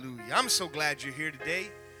Hallelujah. I'm so glad you're here today.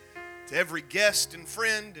 To every guest and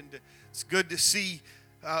friend, and it's good to see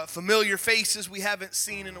familiar faces we haven't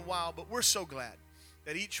seen in a while, but we're so glad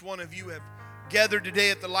that each one of you have gathered today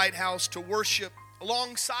at the Lighthouse to worship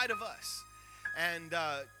alongside of us and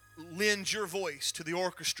lend your voice to the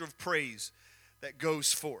orchestra of praise that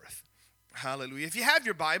goes forth. Hallelujah. If you have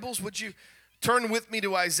your Bibles, would you turn with me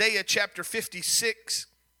to Isaiah chapter 56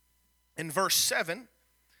 and verse 7,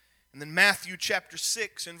 and then Matthew chapter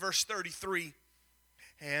 6 and verse 33.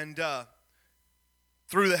 And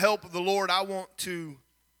through the help of the Lord, I want to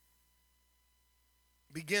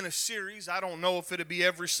begin a series. I don't know if it'll be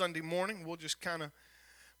every Sunday morning. We'll just kind of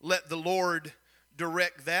let the Lord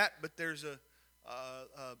direct that. But there's a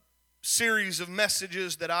series of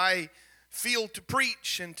messages that I feel to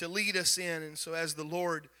preach and to lead us in. And so as the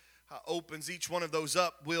Lord opens each one of those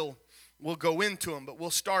up, we'll go into them. But we'll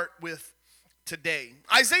start with today.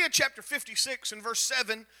 Isaiah chapter 56 and verse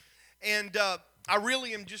 7. And I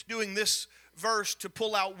really am just doing this verse to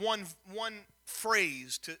pull out one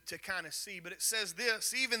phrase to kind of see. But it says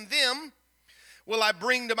this: even them will I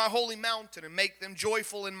bring to my holy mountain and make them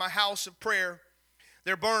joyful in my house of prayer.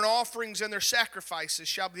 Their burnt offerings and their sacrifices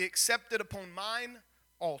shall be accepted upon mine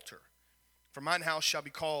altar. For mine house shall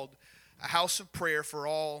be called a house of prayer for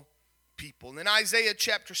all people. And then Isaiah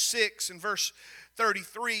chapter 6 and verse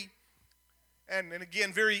 33. And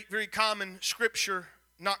again, very, very common scripture.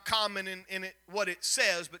 Not common in it, what it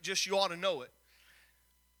says, but just you ought to know it.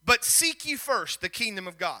 But seek ye first the kingdom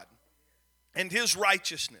of God and his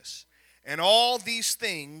righteousness, and all these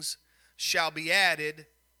things shall be added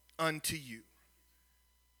unto you.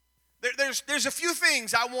 There's a few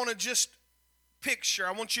things I want to just picture.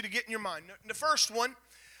 I want you to get in your mind. The first one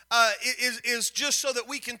is just so that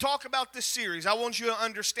we can talk about this series. I want you to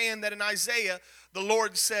understand that in Isaiah, the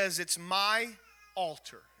Lord says it's my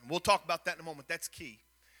altar. And we'll talk about that in a moment. That's key.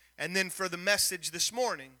 And then for the message this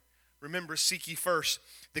morning, remember, seek ye first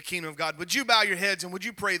the kingdom of God. Would you bow your heads and would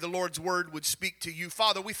you pray the Lord's word would speak to you?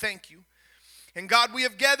 Father, we thank you. And God, we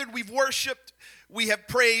have gathered, we've worshiped, we have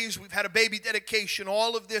praised, we've had a baby dedication.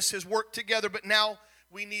 All of this has worked together, but now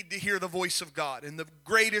we need to hear the voice of God. And the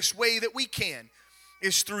greatest way that we can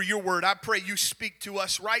is through your word. I pray you speak to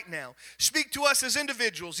us right now. Speak to us as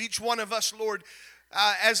individuals, each one of us, Lord,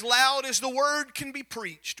 as loud as the word can be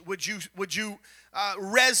preached. Would you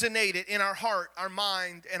resonate it in our heart, our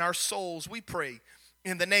mind, and our souls? We pray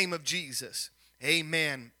in the name of Jesus.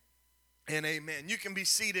 Amen and amen. You can be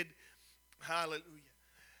seated. Hallelujah.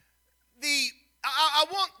 I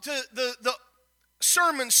want the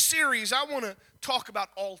sermon series, I want to talk about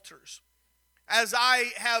altars. As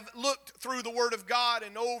I have looked through the Word of God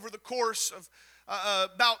and over the course of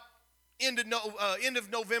about end of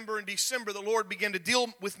November and December, the Lord began to deal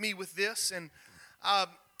with me with this. And I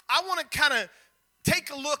want to kind of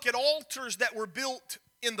take a look at altars that were built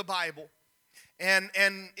in the Bible. And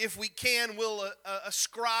if we can, we'll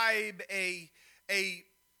ascribe a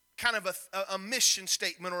kind of a mission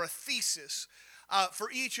statement or a thesis for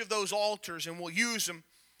each of those altars, and we'll use them.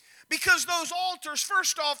 Because those altars,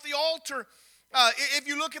 first off, the altar, if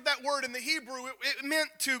you look at that word in the Hebrew, it meant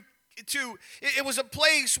it was a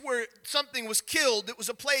place where something was killed. It was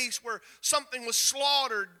a place where something was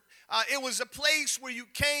slaughtered. It was a place where you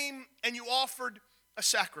came and you offered a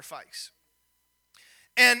sacrifice.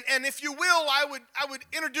 And if you will, I would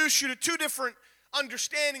introduce you to two different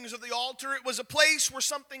understandings of the altar. It was a place where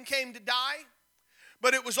something came to die,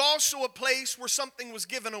 but it was also a place where something was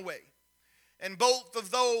given away. And both of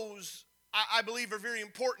those, I believe, are very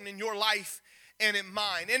important in your life and in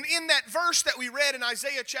mine. And in that verse that we read in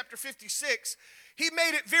Isaiah chapter 56, he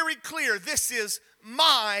made it very clear, this is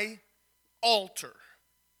my altar.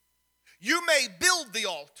 You may build the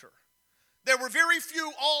altar. There were very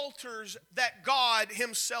few altars that God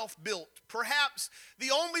himself built. Perhaps the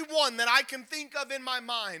only one that I can think of in my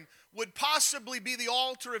mind would possibly be the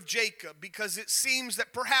altar of Jacob, because it seems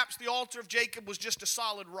that perhaps the altar of Jacob was just a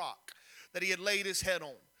solid rock that he had laid his head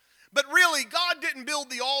on. But really, God didn't build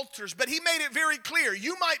the altars, but he made it very clear,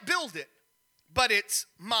 you might build it, but it's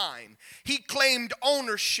mine. He claimed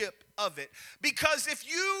ownership of it. Because if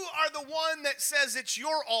you are the one that says it's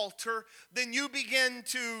your altar, then you begin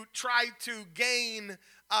to try to gain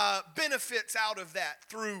benefits out of that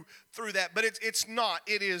through that. But it's not.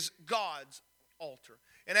 It is God's altar.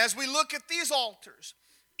 And as we look at these altars,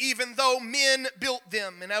 even though men built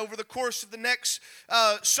them, and over the course of the next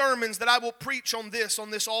sermons that I will preach on this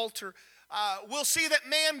altar, we'll see that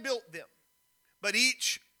man built them. But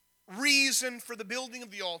each reason for the building of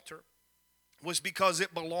the altar was because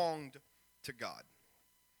it belonged to God.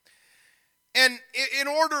 And in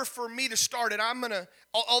order for me to start it, I'm going to,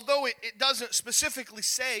 although it doesn't specifically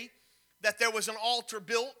say that there was an altar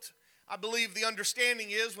built. I believe the understanding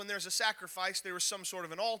is when there's a sacrifice, there is some sort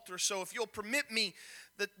of an altar. So if you'll permit me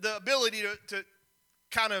the ability to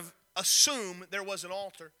kind of assume there was an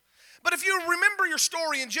altar. But if you remember your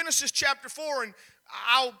story in Genesis chapter 4, and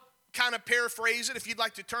I'll kind of paraphrase it. If you'd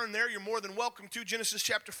like to turn there, you're more than welcome to. Genesis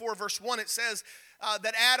chapter 4, verse 1, it says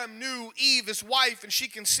that Adam knew Eve, his wife, and she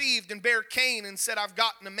conceived and bare Cain and said, I've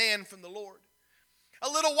gotten a man from the Lord. A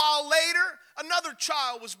little while later, another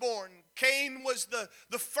child was born. Cain was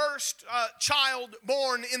the first child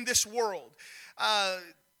born in this world.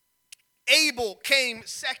 Abel came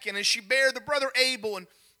second, and she bare the brother Abel. And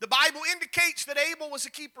the Bible indicates that Abel was a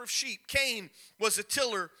keeper of sheep. Cain was a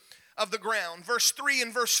tiller of the ground. Verse 3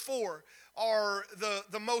 and verse 4 are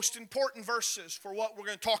the most important verses for what we're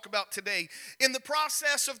going to talk about today. In the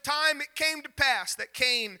process of time, it came to pass that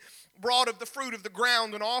Cain brought of the fruit of the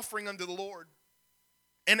ground an offering unto the Lord.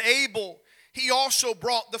 And Abel, he also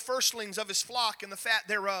brought the firstlings of his flock and the fat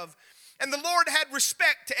thereof. And the Lord had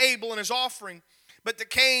respect to Abel and his offering, but to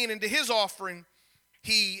Cain and to his offering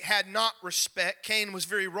he had not respect. Cain was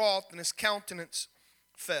very wroth, and his countenance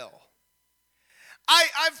fell.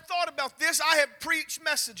 I've thought about this. I have preached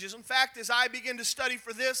messages. In fact, as I begin to study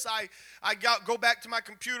for this, I go back to my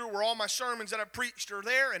computer where all my sermons that I preached are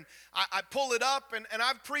there, and I pull it up, and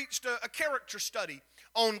I've preached a character study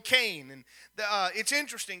on Cain. And it's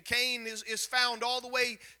interesting. Cain is found all the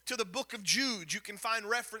way to the book of Jude. You can find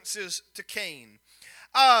references to Cain.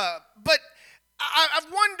 But I've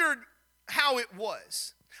wondered how it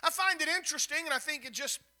was. I find it interesting, and I think it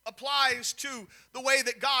just applies to the way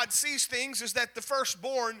that God sees things, is that the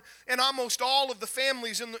firstborn in almost all of the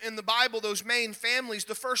families in the Bible, those main families,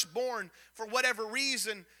 the firstborn, for whatever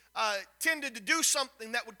reason, tended to do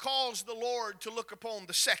something that would cause the Lord to look upon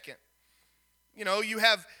the second. You know, you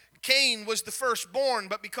have Cain was the firstborn,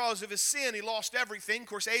 but because of his sin, he lost everything. Of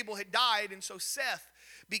course, Abel had died, and so Seth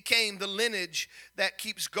became the lineage that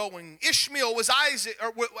keeps going. Ishmael was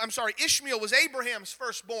Abraham's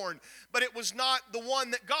firstborn, but it was not the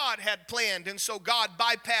one that God had planned, and so God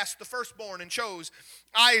bypassed the firstborn and chose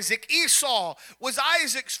Isaac. Esau was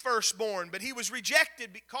Isaac's firstborn, but he was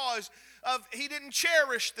rejected because he didn't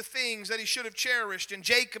cherish the things that he should have cherished, and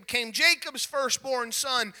Jacob came Jacob's firstborn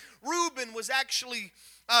son. Reuben was actually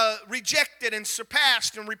rejected and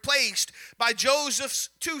surpassed and replaced by Joseph's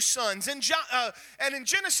two sons. And in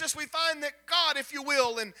Genesis we find that God, if you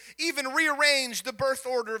will, and even rearranged the birth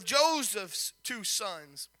order of Joseph's two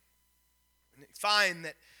sons. And you find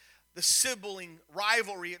that the sibling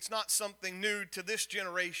rivalry, it's not something new to this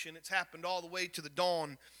generation. It's happened all the way to the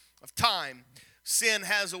dawn of time. Sin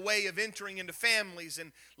has a way of entering into families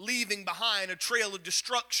and leaving behind a trail of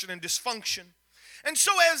destruction and dysfunction. And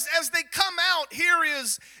so as they come out, here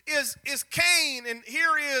is Cain, and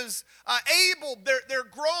here is Abel. They're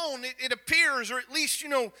grown, it appears, or at least,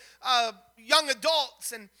 young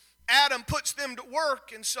adults, and Adam puts them to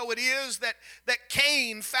work. And so it is that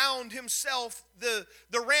Cain found himself the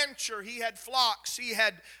rancher. He had flocks, he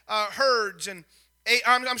had herds, and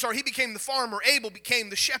he became the farmer. Abel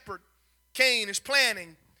became the shepherd. Cain is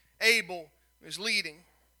planning, Abel is leading.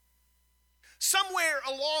 Somewhere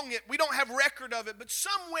along it, we don't have record of it, but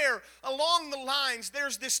somewhere along the lines,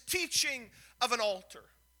 there's this teaching of an altar.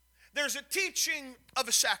 There's a teaching of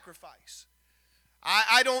a sacrifice.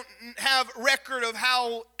 I don't have record of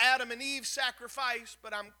how Adam and Eve sacrificed,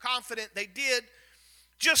 but I'm confident they did.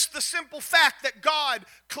 Just the simple fact that God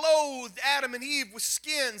clothed Adam and Eve with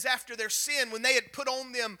skins after their sin, when they had put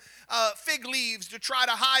on them fig leaves to try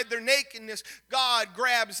to hide their nakedness, God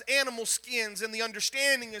grabs animal skins, and the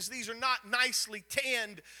understanding is these are not nicely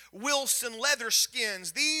tanned Wilson leather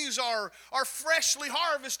skins. These are freshly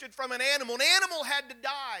harvested from an animal. An animal had to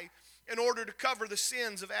die in order to cover the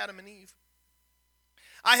sins of Adam and Eve.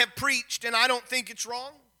 I have preached, and I don't think it's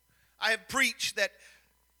wrong, I have preached that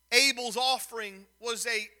Abel's offering was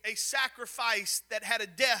a sacrifice that had a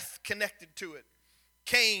death connected to it.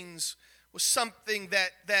 Cain's was something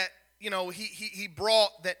that he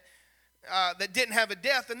brought that didn't have a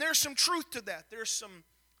death. And there's some truth to that. There's some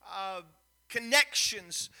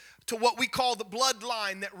connections to what we call the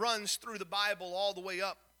bloodline that runs through the Bible all the way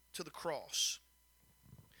up to the cross.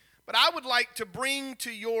 But I would like to bring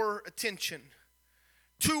to your attention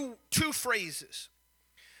two phrases,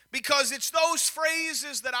 because it's those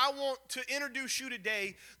phrases that I want to introduce you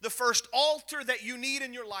today. The first altar that you need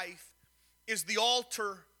in your life is the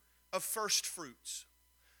altar of first fruits.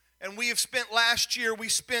 And we have spent last year, we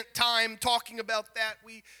spent time talking about that.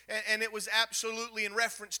 And it was absolutely in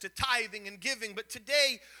reference to tithing and giving. But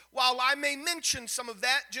today, while I may mention some of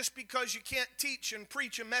that, just because you can't teach and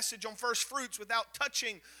preach a message on first fruits without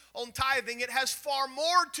touching on tithing, it has far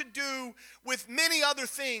more to do with many other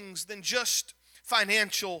things than just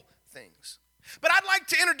financial things. But I'd like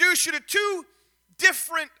to introduce you to two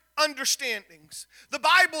different understandings. The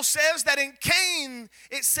Bible says that in Cain,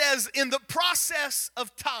 it says in the process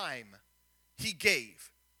of time, he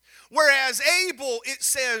gave. Whereas Abel, it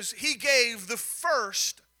says he gave the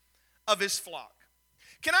first of his flock.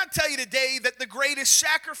 Can I tell you today that the greatest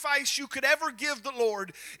sacrifice you could ever give the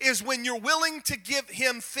Lord is when you're willing to give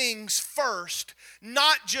him things first,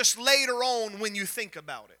 not just later on when you think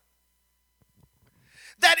about it.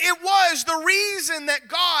 That it was the reason that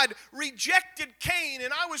God rejected Cain.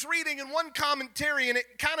 And I was reading in one commentary, and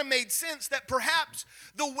it kind of made sense that perhaps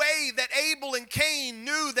the way that Abel and Cain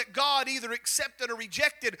knew that God either accepted or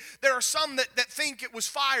rejected, there are some that think it was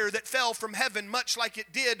fire that fell from heaven, much like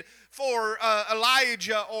it did for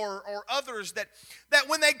Elijah or others, that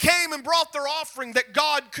when they came and brought their offering, that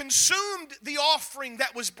God consumed the offering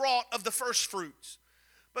that was brought of the first fruits.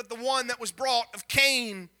 But the one that was brought of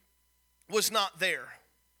Cain was not there.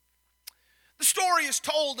 The story is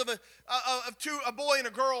told of a boy and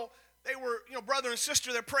a girl. They were, brother and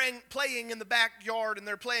sister. They're playing in the backyard, and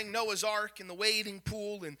they're playing Noah's Ark in the wading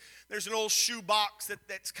pool. And there's an old shoe box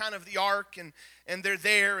that's kind of the ark, and they're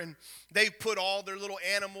there, and they've put all their little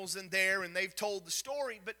animals in there, and they've told the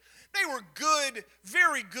story. But they were good,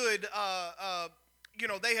 very good.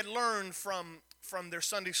 They had learned from their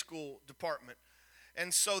Sunday school department,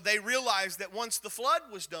 and so they realized that once the flood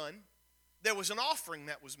was done, there was an offering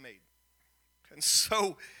that was made. And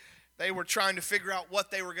so they were trying to figure out what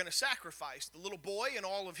they were going to sacrifice. The little boy, in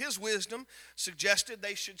all of his wisdom, suggested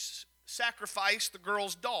they should sacrifice the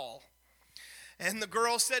girl's doll. And the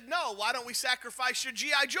girl said, no, why don't we sacrifice your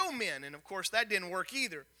G.I. Joe men? And of course, that didn't work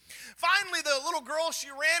either. Finally, the little girl, she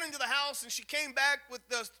ran into the house, and she came back with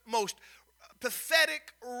the most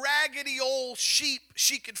pathetic, raggedy old sheep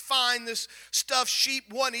she could find. This stuffed sheep,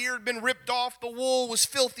 one ear had been ripped off, the wool was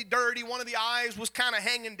filthy dirty, one of the eyes was kind of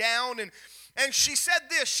hanging down, and she said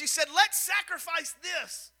this, she said, let's sacrifice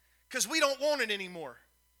this, because we don't want it anymore.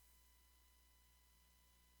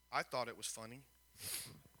 I thought it was funny.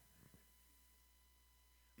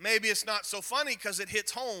 Maybe it's not so funny because it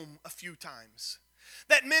hits home a few times.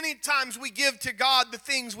 That many times we give to God the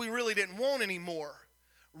things we really didn't want anymore,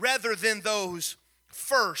 rather than those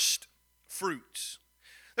first fruits.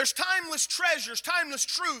 There's timeless treasures, timeless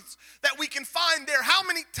truths that we can find there. How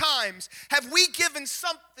many times have we given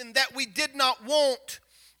something that we did not want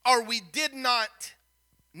or we did not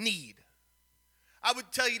need? I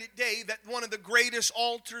would tell you today that one of the greatest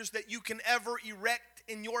altars that you can ever erect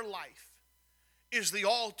in your life is the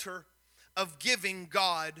altar of giving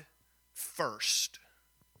God first.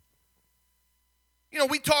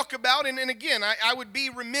 We talk about, and again, I would be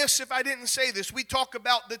remiss if I didn't say this. We talk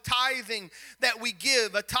about the tithing that we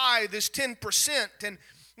give. A tithe is 10%. And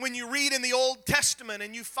when you read in the Old Testament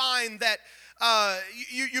and you find that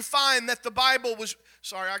you find that the Bible was,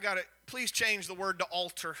 please change the word to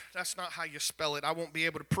altar. That's not how you spell it. I won't be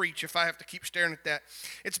able to preach if I have to keep staring at that.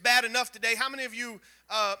 It's bad enough today. How many of you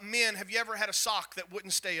men, have you ever had a sock that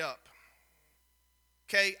wouldn't stay up?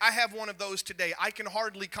 Okay, I have one of those today. I can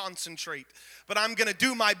hardly concentrate, but I'm going to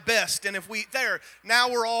do my best. And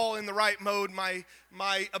now we're all in the right mode. My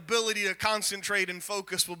ability to concentrate and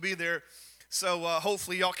focus will be there. So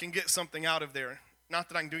hopefully y'all can get something out of there. Not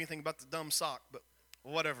that I can do anything about the dumb sock, but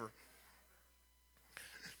whatever.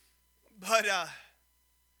 But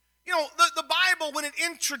the Bible, when it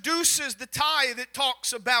introduces the tithe, it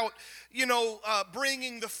talks about,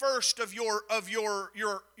 bringing the first of your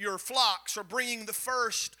flocks, or bringing the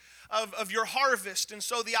first of your harvest. And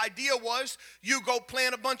so the idea was, you go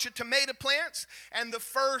plant a bunch of tomato plants, and the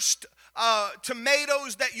first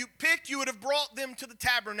tomatoes that you picked, you would have brought them to the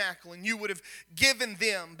tabernacle, and you would have given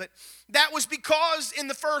them. But that was because in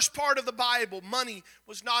the first part of the Bible, money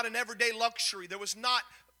was not an everyday luxury. There was not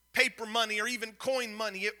paper money or even coin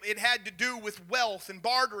money. It had to do with wealth and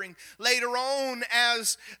bartering. Later on,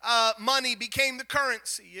 as money became the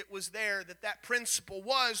currency, it was there that principle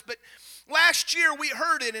was. But last year we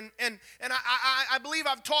heard it, and I believe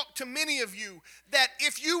I've talked to many of you, that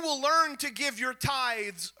if you will learn to give your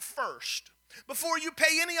tithes first, before you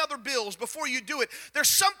pay any other bills, before you do it, there's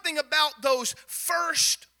something about those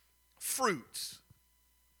first fruits.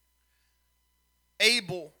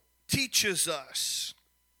 Abel teaches us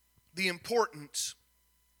the importance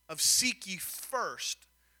of seek ye first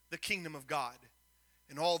the kingdom of God,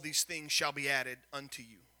 and all these things shall be added unto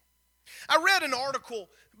you. I read an article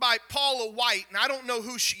by Paula White, and I don't know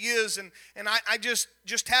who she is, and I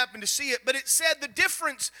just happened to see it, but it said the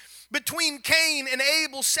difference between Cain and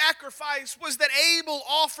Abel's sacrifice was that Abel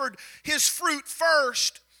offered his fruit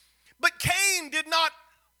first, but Cain did not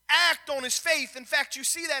act on his faith. In fact, you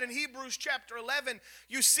see that in Hebrews chapter 11.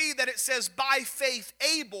 You see that it says, by faith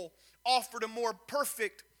Abel offered a more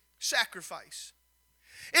perfect sacrifice.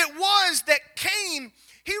 It was that Cain,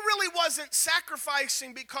 he really wasn't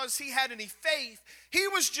sacrificing because he had any faith. He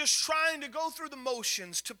was just trying to go through the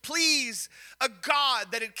motions to please a God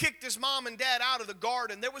that had kicked his mom and dad out of the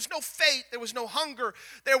garden. There was no faith, there was no hunger,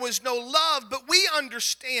 there was no love. But we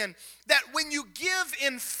understand that when you give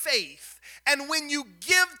in faith and when you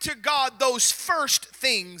give to God those first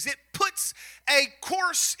things, it puts a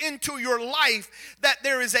course into your life that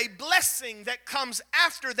there is a blessing that comes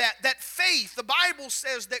after that. That faith, the Bible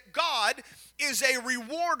says that God is a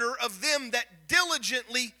rewarder of them that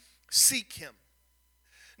diligently seek him.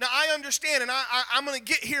 Now, I understand, and I'm going to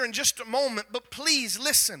get here in just a moment, but please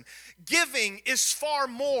listen. Giving is far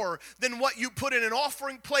more than what you put in an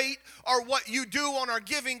offering plate or what you do on our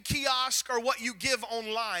giving kiosk or what you give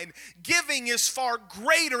online. Giving is far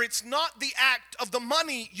greater. It's not the act of the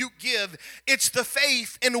money you give. It's the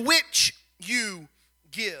faith in which you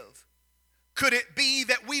give. Could it be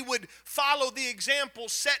that we would follow the example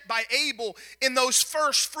set by Abel in those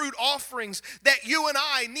first fruit offerings, that you and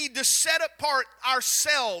I need to set apart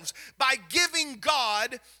ourselves by giving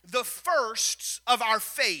God the firsts of our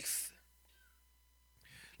faith?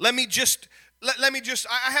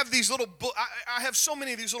 I have these little books. I have so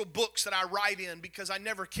many of these little books that I write in because I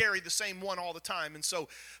never carry the same one all the time. And so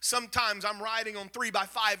sometimes I'm writing on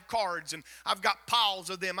 3x5 cards, and I've got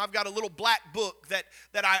piles of them. I've got a little black book that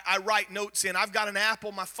I write notes in. I've got an app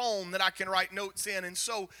on my phone that I can write notes in. And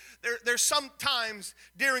so there's sometimes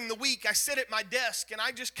during the week I sit at my desk and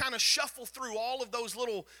I just kind of shuffle through all of those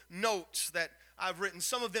little notes that I've written.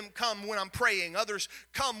 Some of them come when I'm praying. Others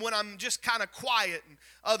come when I'm just kind of quiet. And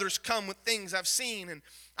others come with things I've seen. And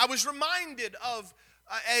I was reminded of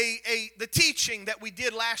the teaching that we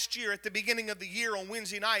did last year at the beginning of the year on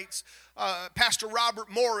Wednesday nights. Pastor Robert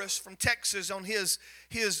Morris from Texas on his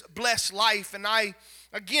blessed life. And I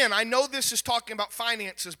know this is talking about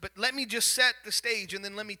finances, but let me just set the stage and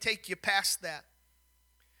then let me take you past that.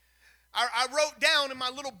 I wrote down in my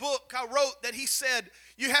little book, I wrote that he said,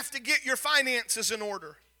 you have to get your finances in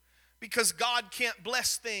order because God can't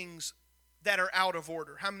bless things that are out of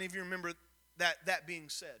order. How many of you remember that being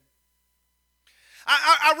said?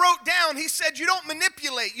 I wrote down, he said, you don't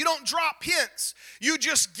manipulate, you don't drop hints, you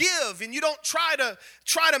just give, and you don't try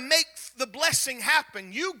to make the blessing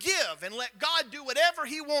happen. You give and let God do whatever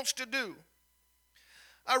he wants to do.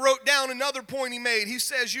 I wrote down another point he made. He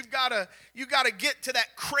says you got to get to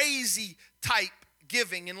that crazy type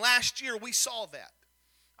giving. And last year we saw that.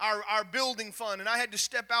 Our building fund, and I had to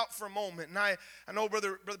step out for a moment. And I know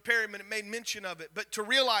Brother Perryman made mention of it, but to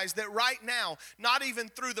realize that right now, not even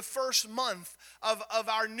through the first month of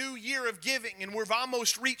our new year of giving, and we've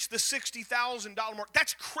almost reached the $60,000 mark.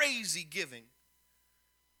 That's crazy giving.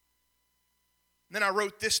 And then I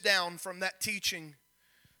wrote this down from that teaching.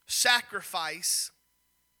 Sacrifice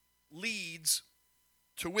leads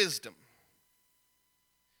to wisdom.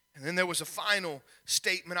 And then there was a final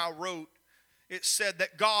statement I wrote. It said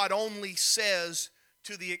that God only says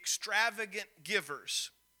to the extravagant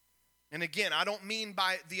givers. And again, I don't mean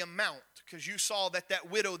by the amount, because you saw that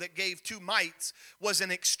widow that gave 2 mites was an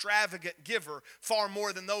extravagant giver, far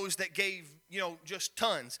more than those that gave, just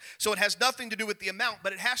tons. So it has nothing to do with the amount,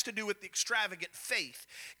 but it has to do with the extravagant faith.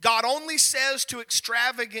 God only says to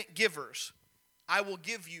extravagant givers, I will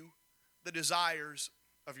give you the desires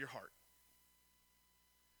of your heart.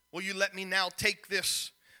 Will you let me now take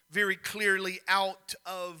this very clearly out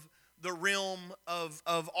of the realm of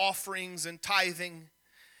offerings and tithing?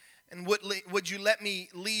 And would you let me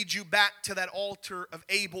lead you back to that altar of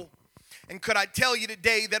Abel? And could I tell you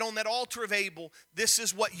today that on that altar of Abel, this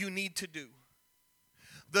is what you need to do.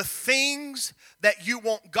 The things that you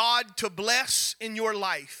want God to bless in your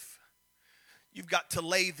life, you've got to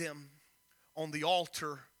lay them on the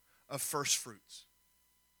altar of first fruits.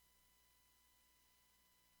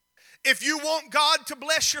 If you want God to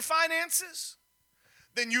bless your finances,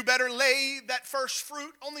 then you better lay that first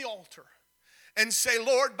fruit on the altar and say,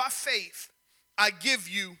 Lord, by faith, I give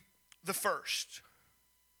you the first.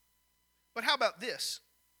 But how about this?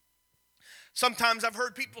 Sometimes I've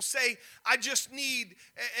heard people say, I just need,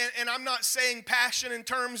 and I'm not saying passion in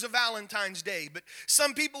terms of Valentine's Day, but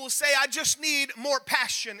some people will say, I just need more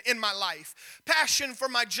passion in my life. Passion for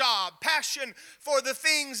my job, passion for the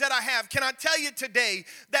things that I have. Can I tell you today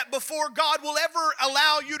that before God will ever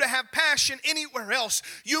allow you to have passion anywhere else,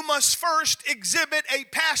 you must first exhibit a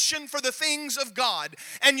passion for the things of God.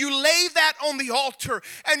 And you lay that on the altar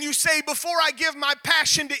and you say, before I give my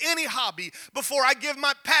passion to any hobby, before I give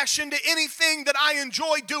my passion to anything that I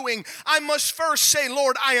enjoy doing, I must first say,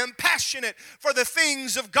 Lord, I am passionate for the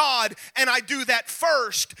things of God, and I do that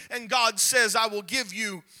first. And God says, I will give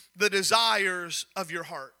you the desires of your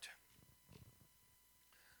heart.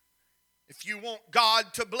 If you want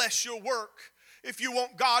God to bless your work, if you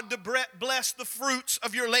want God to bless the fruits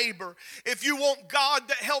of your labor, if you want God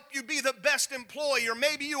to help you be the best employee, or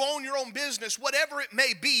maybe you own your own business, whatever it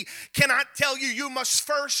may be, can I tell you, you must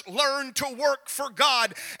first learn to work for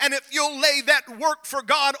God. And if you'll lay that work for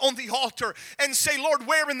God on the altar and say, Lord,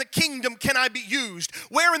 where in the kingdom can I be used?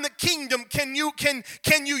 Where in the kingdom can you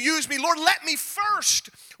use me? Lord, let me first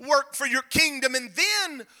work for your kingdom, and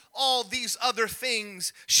then all these other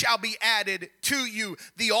things shall be added to you.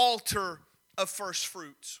 The altar of first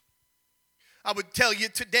fruits. I would tell you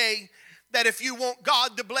today that if you want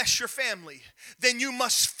God to bless your family, then you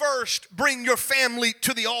must first bring your family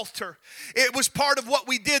to the altar. It was part of what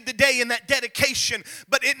we did today in that dedication,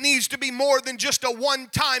 but it needs to be more than just a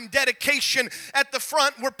one-time dedication at the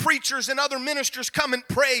front where preachers and other ministers come and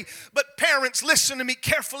pray. But parents, listen to me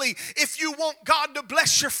carefully. If you want God to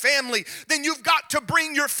bless your family, then you've got to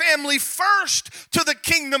bring your family first to the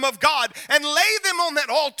kingdom of God and lay them on that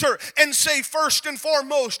altar and say, first and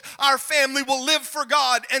foremost, our family will live for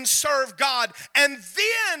God and serve God, and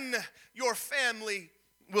then your family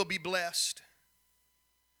will be blessed.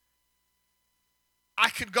 I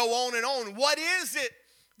could go on and on. What is it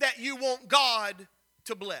that you want God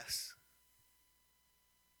to bless?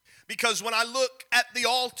 Because when I look at the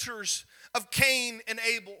altars of Cain and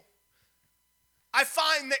Abel, I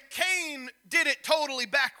find that Cain did it totally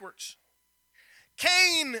backwards.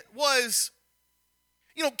 Cain is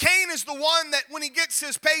the one that when he gets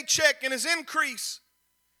his paycheck and his increase,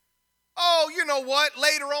 oh, you know what,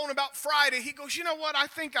 later on about Friday, he goes, you know what, I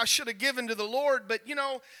think I should have given to the Lord, but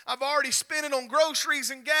I've already spent it on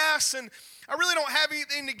groceries and gas, and I really don't have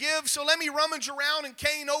anything to give, so let me rummage around. And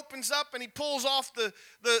Cain opens up and he pulls off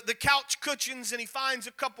the couch cushions, and he finds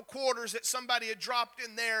a couple quarters that somebody had dropped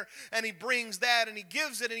in there, and he brings that and he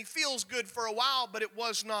gives it, and he feels good for a while, but it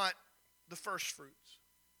was not the first fruits.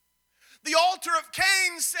 The altar of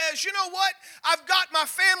Cain says, you know what, I've got my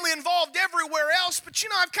family involved everywhere else, but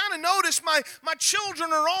I've kind of noticed my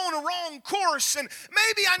children are on a wrong course, and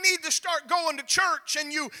maybe I need to start going to church.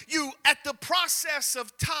 And you at the process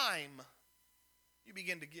of time, you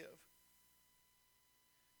begin to give.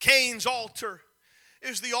 Cain's altar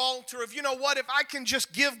is the altar of, you know what, if I can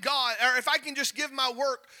just give God, or if I can just give my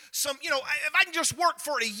work some, if I can just work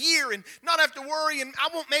for a year and not have to worry, and I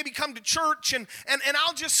won't maybe come to church, and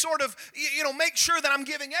I'll just sort of, make sure that I'm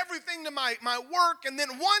giving everything to my work, and then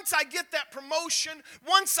once I get that promotion,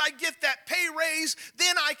 once I get that pay raise,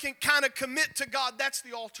 then I can kind of commit to God. That's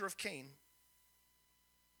the altar of Cain.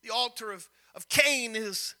 The altar of Cain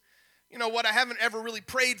is, I haven't ever really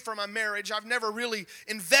prayed for my marriage. I've never really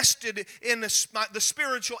invested in the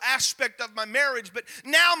spiritual aspect of my marriage. But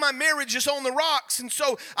now my marriage is on the rocks. And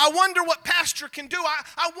so I wonder what pastor can do.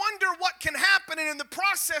 I wonder what can happen. And in the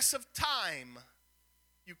process of time,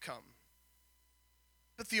 you come.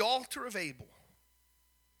 But the altar of Abel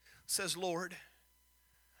says, Lord,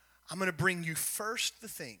 I'm going to bring you first the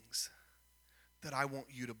things that I want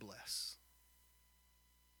you to bless.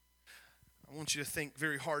 I want you to think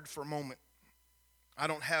very hard for a moment. I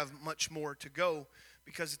don't have much more to go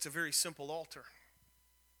because it's a very simple altar.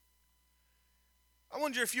 I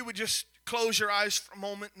wonder if you would just close your eyes for a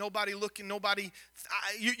moment. Nobody looking,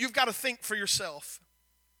 you've got to think for yourself.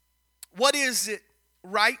 What is it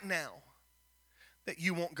right now that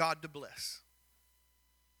you want God to bless?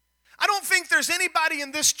 I don't think there's anybody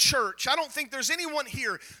in this church, I don't think there's anyone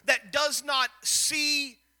here that does not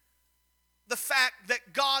see the fact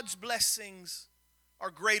that God's blessings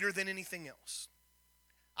are greater than anything else.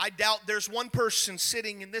 I doubt there's one person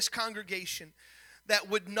sitting in this congregation that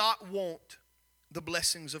would not want the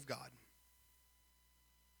blessings of God.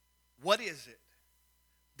 What is it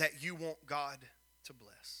that you want God to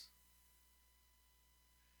bless?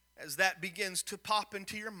 As that begins to pop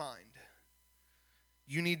into your mind,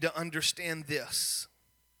 you need to understand this.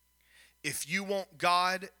 If you want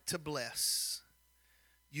God to bless,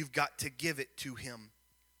 you've got to give it to Him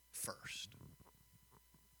first.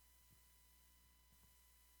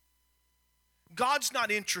 God's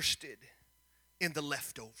not interested in the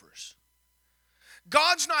leftovers.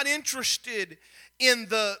 God's not interested in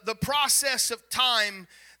the process of time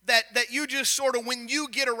that you just sort of, when you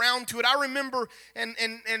get around to it. I remember, and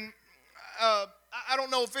I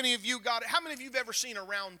don't know if any of you got it. How many of you have ever seen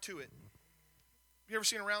Around to It? You ever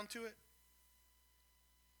seen Around to It?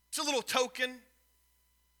 It's a little token.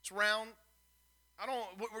 It's round. I don't.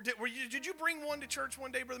 Did you bring one to church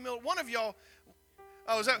one day, Brother Miller? One of y'all.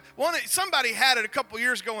 Oh, is that one? Somebody had it a couple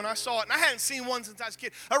years ago, and I saw it, and I hadn't seen one since I was a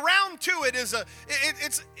kid. Around to It is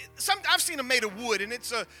I've seen them made of wood, and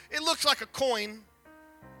it looks like a coin,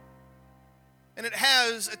 and it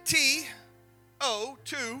has a T-O-2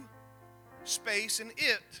 space and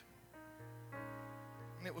it.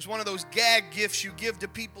 And it was one of those gag gifts you give to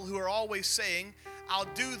people who are always saying, "I'll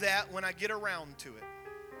do that when I get around to it."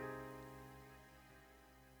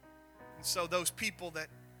 And so those people that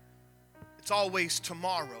it's always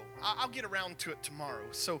tomorrow. I'll get around to it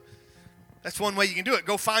tomorrow. So that's one way you can do it.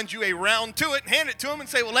 Go find you a round to it and hand it to them and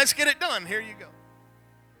say, "Well, let's get it done. Here you go."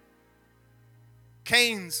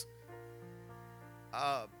 Cain's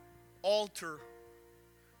altar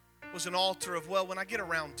was an altar of, well, when I get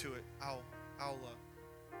around to it, I'll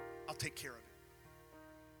take care of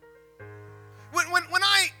it. When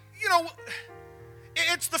I,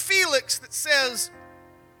 it's the Felix that says,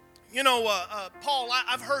 Paul,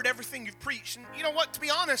 I've heard everything you've preached. And you know what? To be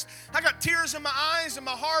honest, I got tears in my eyes and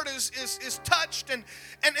my heart is touched. And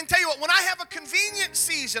tell you what, when I have a convenient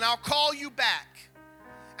season, I'll call you back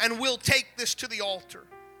and we'll take this to the altar.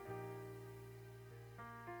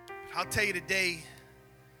 But I'll tell you today,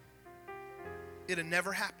 it'll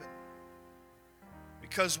never happen.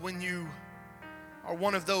 Because when you are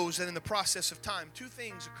one of those that in the process of time, two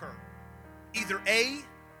things occur. Either A,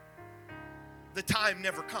 the time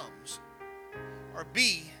never comes, or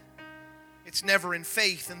B, it's never in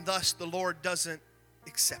faith, and thus the Lord doesn't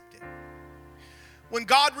accept it. When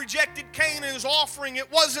God rejected Cain and his offering,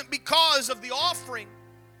 it wasn't because of the offering.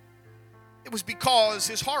 It was because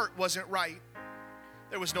his heart wasn't right.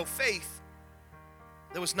 There was no faith.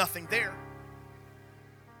 There was nothing there.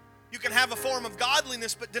 You can have a form of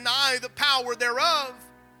godliness but deny the power thereof.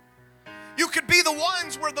 You could be the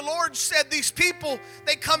ones where the Lord said, "These people,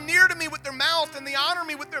 they come near to me with their mouth and they honor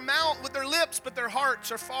me with their mouth, with their lips, but their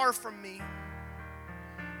hearts are far from me."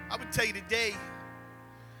 I would tell you today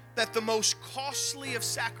that the most costly of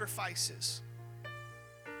sacrifices,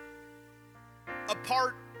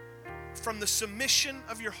 apart from the submission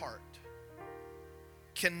of your heart,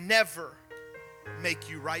 can never make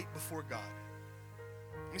you right before God.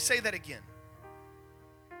 Let me say that again.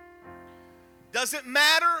 Doesn't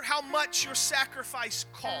matter how much your sacrifice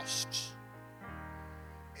costs,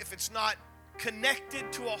 if it's not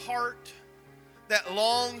connected to a heart that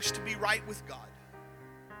longs to be right with God.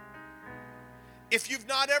 If you've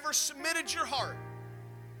not ever submitted your heart,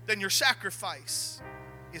 then your sacrifice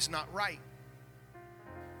is not right.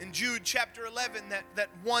 In Jude chapter 11, that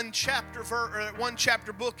one chapter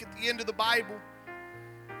book at the end of the Bible,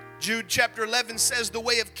 Jude chapter 11 says the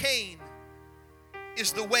way of Cain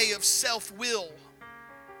is the way of self-will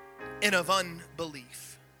and of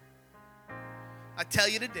unbelief. I tell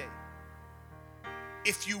you today,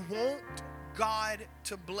 if you want God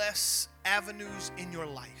to bless avenues in your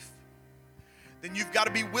life, then you've got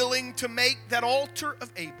to be willing to make that altar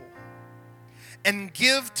of Abel and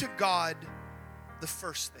give to God the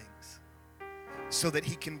first things so that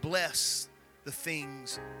He can bless the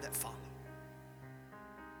things that follow.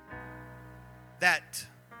 That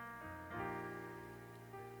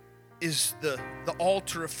is the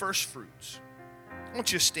altar of first fruits. I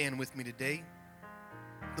want you to stand with me today.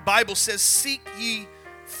 The Bible says, "Seek ye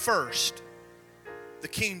first the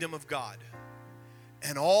kingdom of God,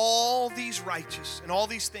 and all these righteous and all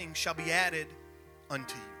these things shall be added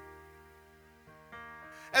unto you."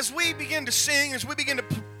 As we begin to sing, as we begin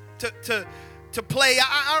to play,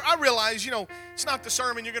 I realize, it's not the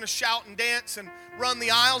sermon you're going to shout and dance and run the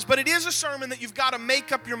aisles, but it is a sermon that you've got to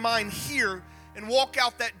make up your mind here and walk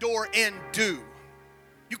out that door and do.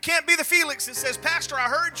 You can't be the Felix that says, "Pastor, I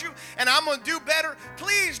heard you and I'm going to do better."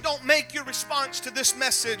 Please don't make your response to this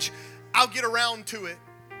message, "I'll get around to it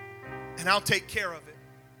and I'll take care of it."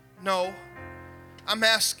 No, I'm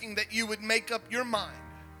asking that you would make up your mind.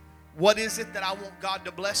 What is it that I want God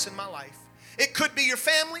to bless in my life? It could be your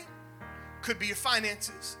family. It could be your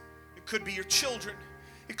finances. It could be your children.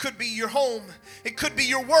 It could be your home. It could be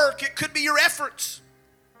your work. It could be your efforts.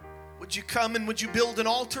 Would you come and would you build an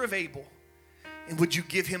altar of Abel? And would you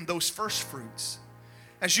give him those first fruits?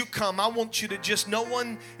 As you come, I want you to just, no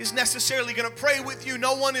one is necessarily going to pray with you.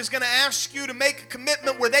 No one is going to ask you to make a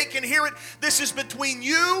commitment where they can hear it. This is between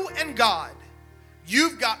you and God.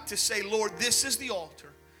 You've got to say, Lord, this is the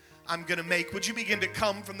altar I'm going to make. Would you begin to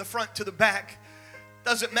come from the front to the back?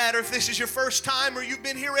 Doesn't matter if this is your first time or you've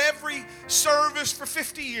been here every service for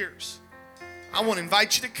 50 years. I want to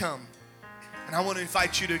invite you to come, and I want to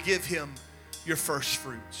invite you to give him your first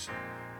fruits.